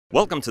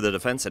Welcome to the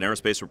Defense and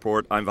Aerospace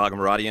Report. I'm Vago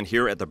Muradian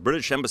here at the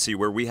British Embassy,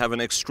 where we have an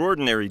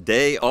extraordinary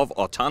day of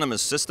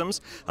autonomous systems,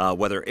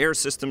 whether air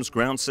systems,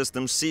 ground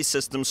systems, sea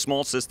systems,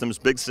 small systems,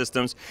 big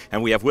systems.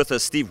 And we have with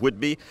us Steve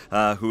Whitby,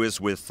 who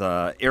is with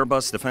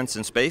Airbus Defense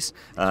and Space.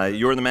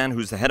 You're the man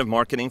who's the head of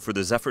marketing for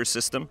the Zephyr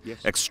system.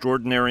 Yes.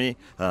 Extraordinary,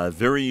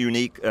 very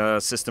unique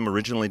system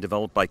originally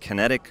developed by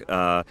Kinetic.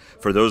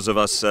 For those of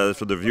us,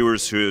 for the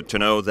viewers to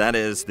know, that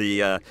is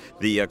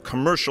the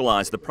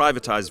commercialized, the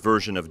privatized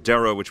version of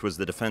DARA, which was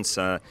the Defense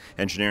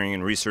Engineering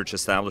and Research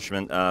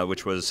Establishment,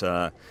 which was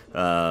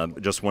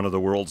just one of the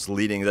world's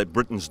leading,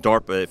 Britain's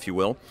DARPA, if you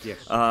will.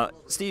 Yes.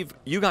 Steve,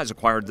 you guys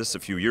acquired this a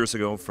few years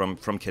ago from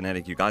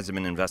Kinetic. You guys have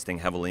been investing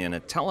heavily in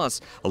it. Tell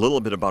us a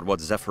little bit about what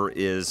Zephyr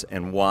is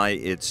and why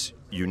it's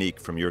unique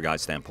from your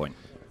guys' standpoint.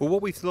 Well,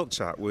 what we've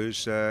looked at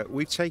was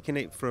we've taken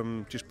it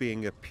from just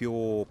being a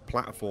pure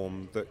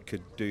platform that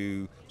could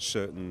do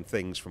certain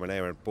things from an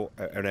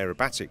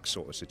aerobatic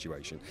sort of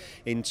situation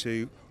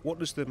into what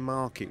does the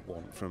market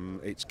want from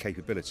its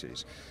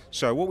capabilities.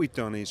 So what we've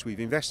done is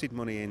we've invested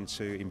money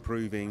into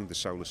improving the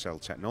solar cell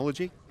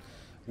technology.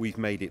 We've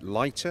made it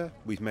lighter,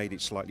 we've made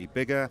it slightly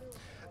bigger,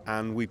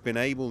 and we've been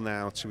able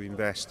now to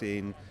invest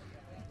in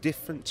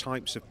different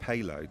types of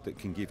payload that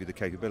can give you the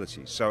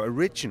capabilities. So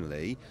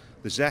originally,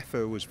 the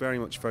Zephyr was very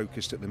much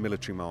focused at the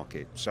military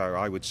market. So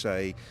I would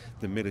say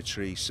the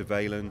military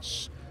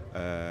surveillance,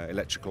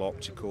 electrical,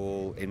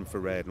 optical,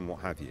 infrared, and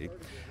what have you.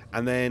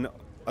 And then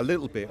a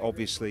little bit,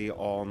 obviously,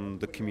 on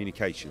the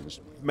communications,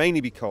 mainly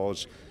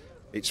because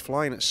it's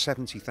flying at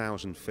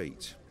 70,000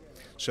 feet.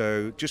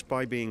 So just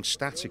by being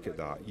static at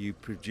that, you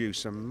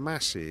produce a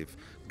massive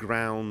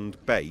ground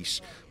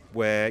base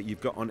where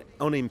you've got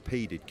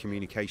unimpeded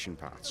communication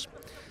paths.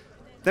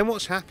 Then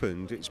what's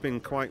happened, it's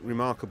been quite a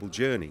remarkable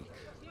journey.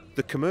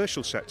 The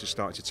commercial sector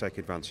started to take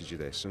advantage of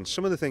this, and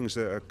some of the things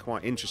that are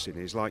quite interesting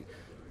is like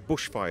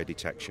bushfire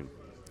detection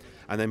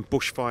and then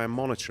bushfire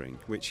monitoring,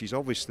 which is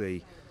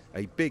obviously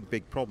a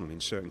big problem in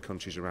certain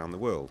countries around the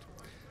world.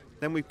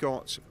 Then we've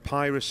got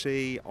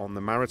piracy on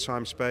the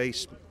maritime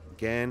space,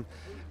 again,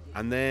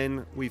 and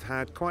then we've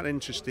had quite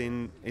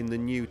interesting in the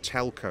new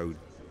telco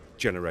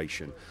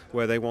generation,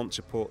 where they want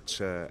to put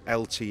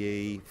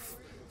LTE,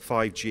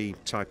 5G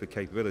type of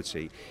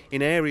capability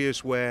in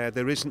areas where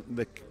there isn't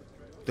the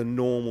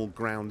normal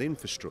ground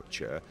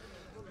infrastructure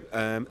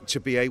to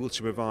be able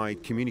to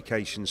provide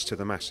communications to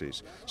the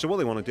masses. So what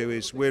they want to do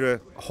is, we're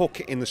a hook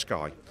in the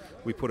sky.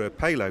 We put a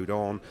payload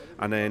on,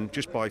 and then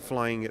just by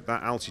flying at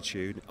that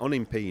altitude,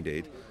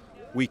 unimpeded,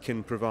 we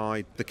can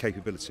provide the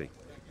capability.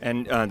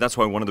 And that's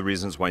why one of the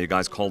reasons why you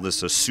guys call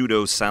this a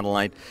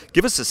pseudo-satellite.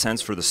 Give us a sense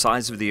for the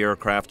size of the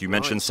aircraft. You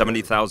mentioned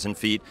 70,000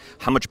 feet.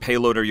 How much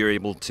payload are you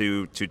able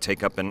to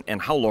take up,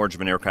 and how large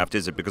of an aircraft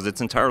is it? Because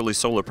it's entirely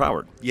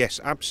solar-powered.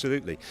 Yes,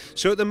 absolutely.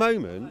 So at the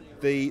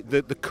moment,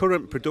 the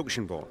current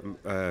production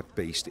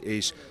beast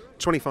is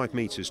 25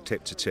 metres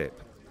tip to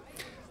tip.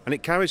 And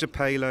it carries a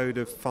payload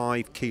of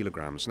 5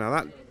 kilograms. Now,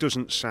 that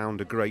doesn't sound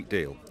a great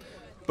deal,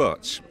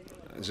 but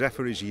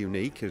Zephyr is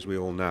unique, as we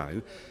all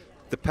know.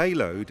 The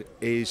payload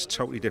is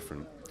totally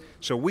different.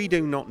 So we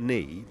do not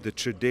need the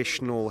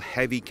traditional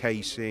heavy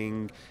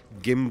casing,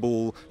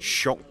 gimbal,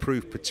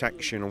 shockproof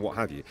protection, or what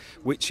have you,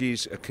 which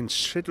is a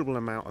considerable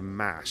amount of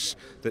mass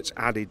that's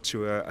added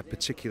to a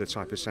particular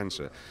type of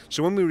sensor.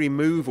 So when we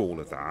remove all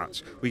of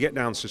that, we get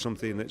down to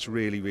something that's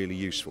really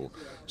useful.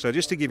 So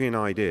just to give you an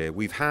idea,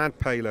 we've had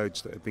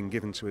payloads that have been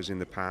given to us in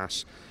the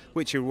past,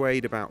 which are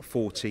weighed about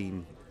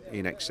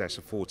in excess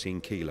of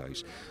 14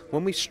 kilos.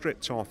 When we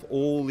stripped off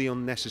all the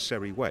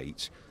unnecessary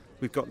weight,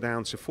 we've got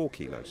down to 4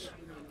 kilos.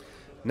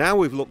 Now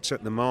we've looked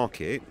at the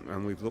market,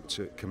 and we've looked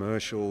at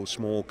commercial,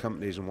 small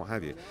companies and what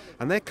have you,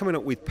 and they're coming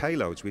up with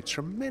payloads with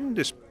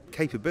tremendous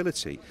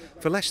capability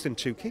for less than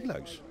 2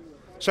 kilos.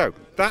 So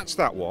that's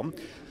that one.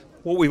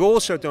 What we've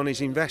also done is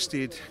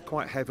invested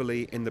quite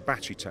heavily in the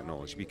battery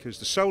technology, because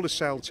the solar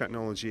cell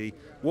technology,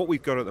 what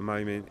we've got at the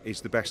moment,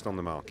 is the best on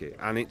the market,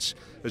 and it's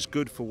as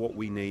good for what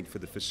we need for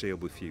the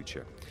foreseeable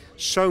future.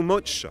 So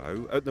much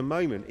so, at the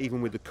moment,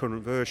 even with the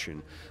current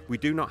version, we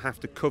do not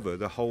have to cover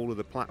the whole of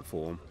the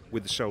platform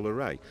with the solar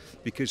array,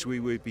 because we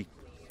would be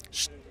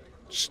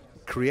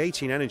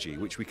creating energy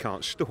which we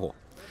can't store.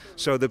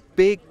 So the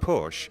big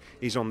push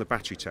is on the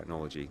battery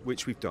technology,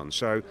 which we've done.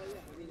 So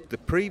the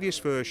previous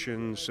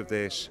versions of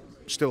this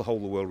still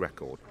hold the world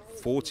record,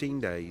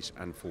 14 days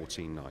and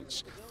 14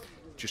 nights.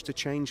 Just a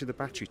change of the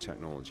battery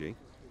technology,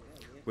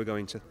 we're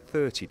going to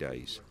 30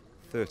 days,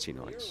 30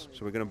 nights.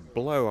 So we're going to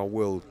blow our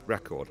world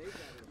record.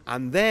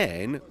 And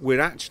then we're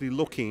actually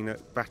looking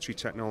at battery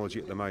technology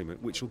at the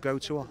moment, which will go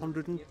to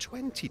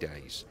 120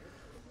 days.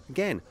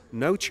 Again,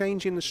 no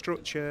change in the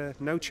structure,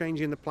 no change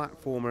in the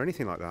platform or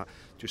anything like that,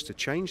 just to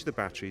change the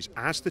batteries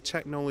as the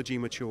technology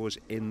matures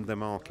in the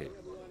market.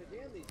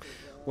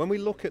 When we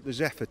look at the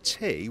Zephyr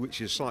T, which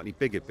is a slightly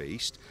bigger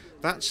beast,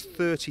 that's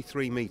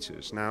 33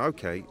 metres. Now,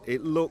 okay,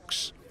 it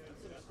looks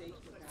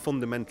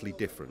fundamentally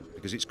different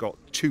because it's got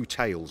 2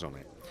 tails on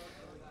it.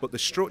 But the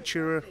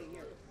structure,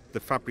 the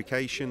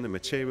fabrication, the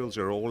materials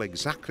are all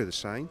exactly the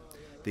same.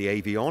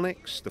 The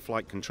avionics, the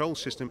flight control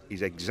system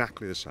is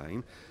exactly the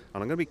same.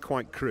 And I'm going to be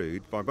quite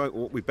crude.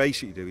 What we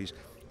basically do is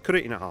cut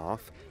it in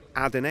half,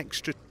 add an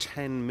extra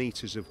 10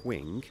 metres of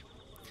wing,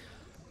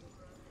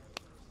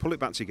 pull it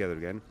back together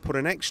again, put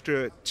an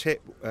extra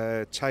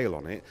tail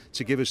on it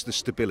to give us the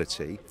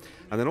stability,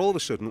 and then all of a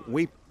sudden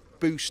we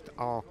boost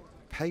our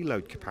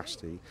payload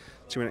capacity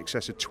to in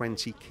excess of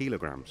 20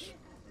 kilograms.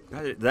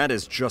 That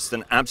is just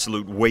an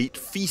absolute weight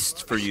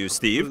feast for you,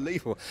 Steve.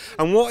 Unbelievable.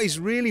 And what is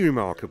really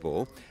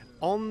remarkable,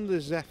 on the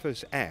Zephyr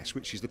S,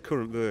 which is the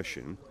current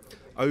version,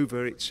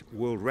 over its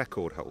world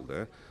record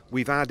holder,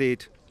 we've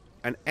added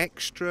an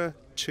extra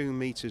 2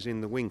 metres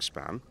in the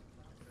wingspan,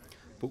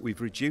 but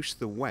we've reduced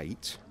the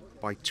weight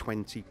by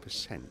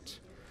 20%.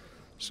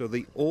 So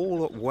the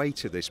all-up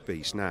weight of this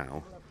beast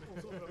now,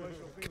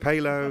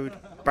 payload,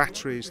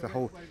 batteries, the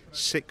whole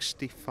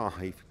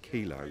 65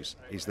 kilos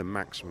is the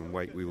maximum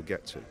weight we will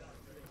get to.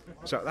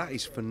 So that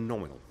is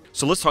phenomenal.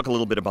 So let's talk a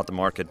little bit about the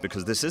market,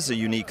 because this is a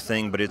unique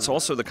thing, but it's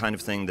also the kind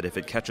of thing that if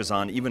it catches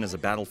on, even as a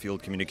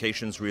battlefield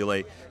communications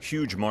relay,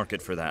 huge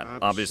market for that.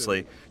 Absolutely.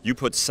 Obviously, you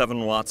put 7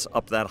 watts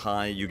up that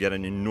high, you get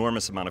an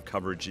enormous amount of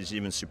coverage. It's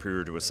even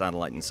superior to a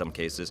satellite in some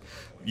cases.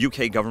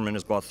 UK government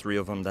has bought 3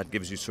 of them. That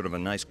gives you sort of a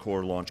nice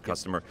core launch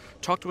customer.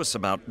 Talk to us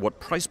about what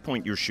price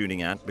point you're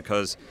shooting at,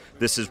 because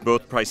this is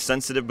both price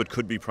sensitive but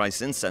could be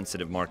price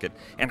insensitive market.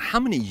 And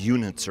how many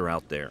units are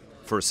out there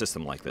for a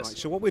system like this? Right,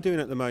 so what we're doing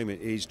at the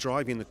moment is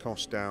driving the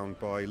cost down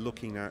by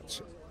looking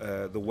at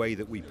the way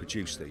that we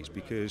produce these,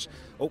 because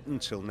up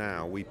until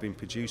now we've been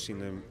producing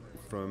them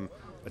from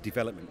a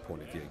development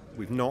point of view.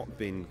 We've not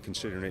been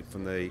considering it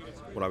from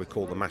what I would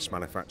call the mass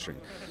manufacturing.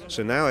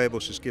 So now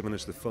Airbus has given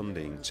us the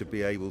funding to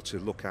be able to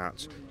look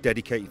at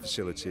dedicated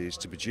facilities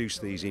to produce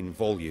these in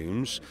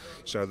volumes,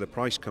 so the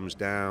price comes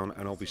down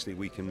and obviously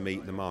we can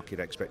meet the market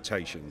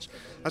expectations.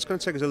 That's going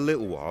to take us a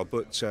little while,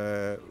 but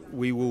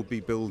we will be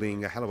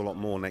building a hell of a lot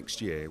more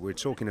next year. We're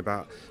talking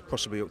about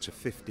possibly up to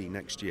 50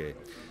 next year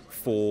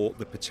for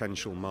the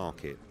potential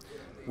market.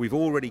 We've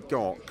already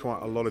got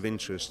quite a lot of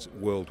interest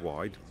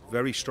worldwide,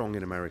 very strong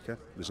in America,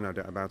 there's no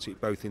doubt about it,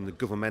 both in the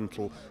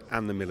governmental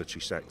and the military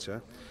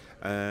sector.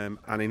 And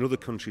in other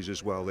countries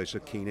as well, there's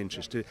a keen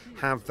interest to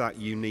have that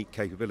unique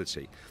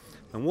capability.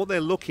 And what they're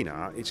looking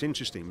at, it's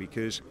interesting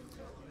because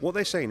what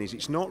they're saying is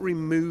it's not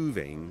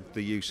removing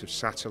the use of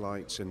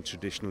satellites and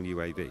traditional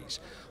UAVs.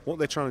 What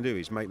they're trying to do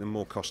is make them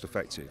more cost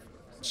effective.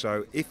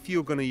 So if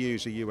you're going to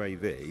use a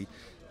UAV,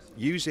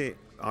 use it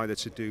either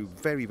to do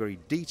very, very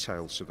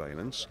detailed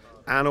surveillance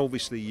and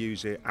obviously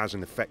use it as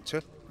an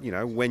effector. You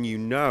know, when you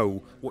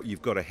know what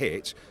you've got to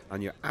hit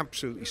and you're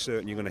absolutely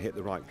certain you're going to hit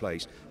the right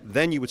place,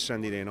 then you would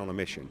send it in on a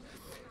mission.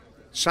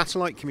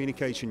 Satellite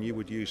communication you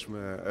would use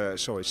from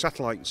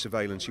satellite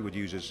surveillance you would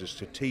use as a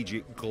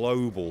strategic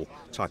global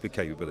type of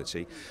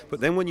capability.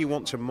 But then when you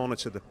want to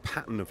monitor the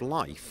pattern of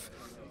life,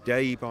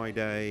 day by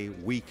day,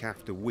 week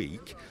after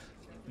week,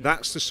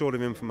 that's the sort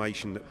of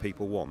information that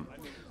people want.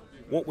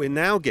 What we're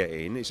now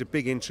getting is a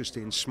big interest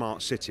in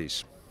smart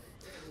cities.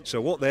 So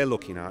what they're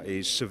looking at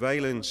is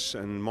surveillance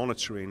and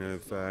monitoring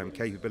of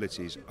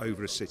capabilities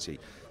over a city.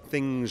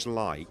 Things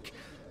like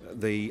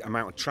the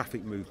amount of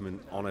traffic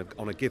movement on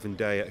a given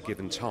day at a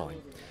given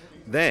time.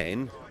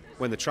 Then,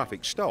 when the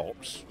traffic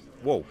stops,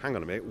 whoa, hang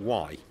on a minute,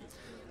 why?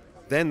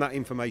 Then that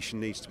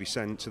information needs to be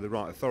sent to the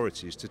right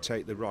authorities to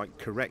take the right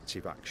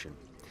corrective action.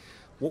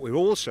 What we've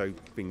also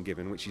been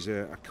given, which is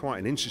quite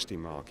an interesting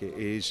market,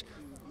 is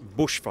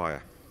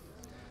bushfire.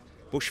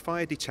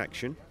 Bushfire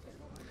detection,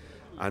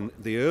 and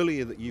the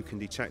earlier that you can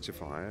detect a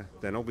fire,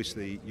 then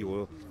obviously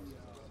you're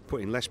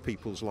putting less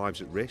people's lives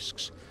at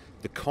risks.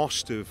 The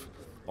cost of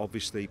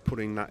obviously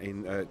putting that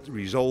in,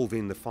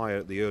 resolving the fire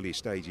at the earlier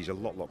stage is a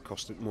lot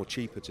more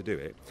cheaper to do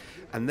it.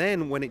 And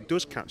then when it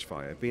does catch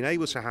fire, being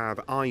able to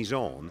have eyes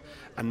on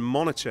and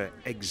monitor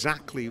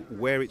exactly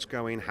where it's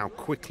going, how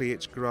quickly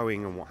it's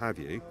growing and what have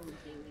you.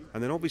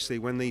 And then obviously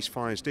when these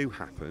fires do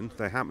happen,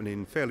 they happen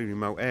in fairly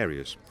remote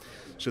areas.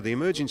 So the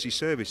emergency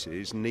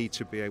services need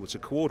to be able to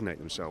coordinate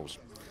themselves.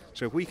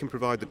 So if we can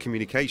provide the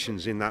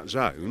communications in that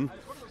zone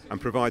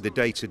and provide the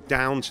data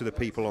down to the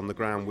people on the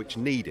ground which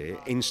need it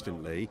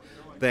instantly,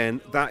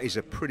 then that is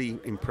a pretty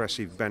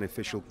impressive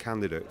beneficial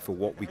candidate for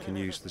what we can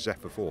use the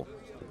Zephyr for.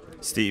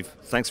 Steve,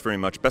 thanks very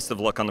much. Best of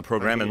luck on the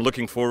program, and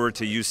looking forward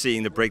to you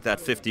seeing the break that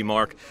 50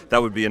 mark.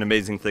 That would be an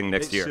amazing thing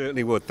next year. It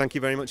certainly would. Thank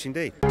you very much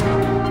indeed.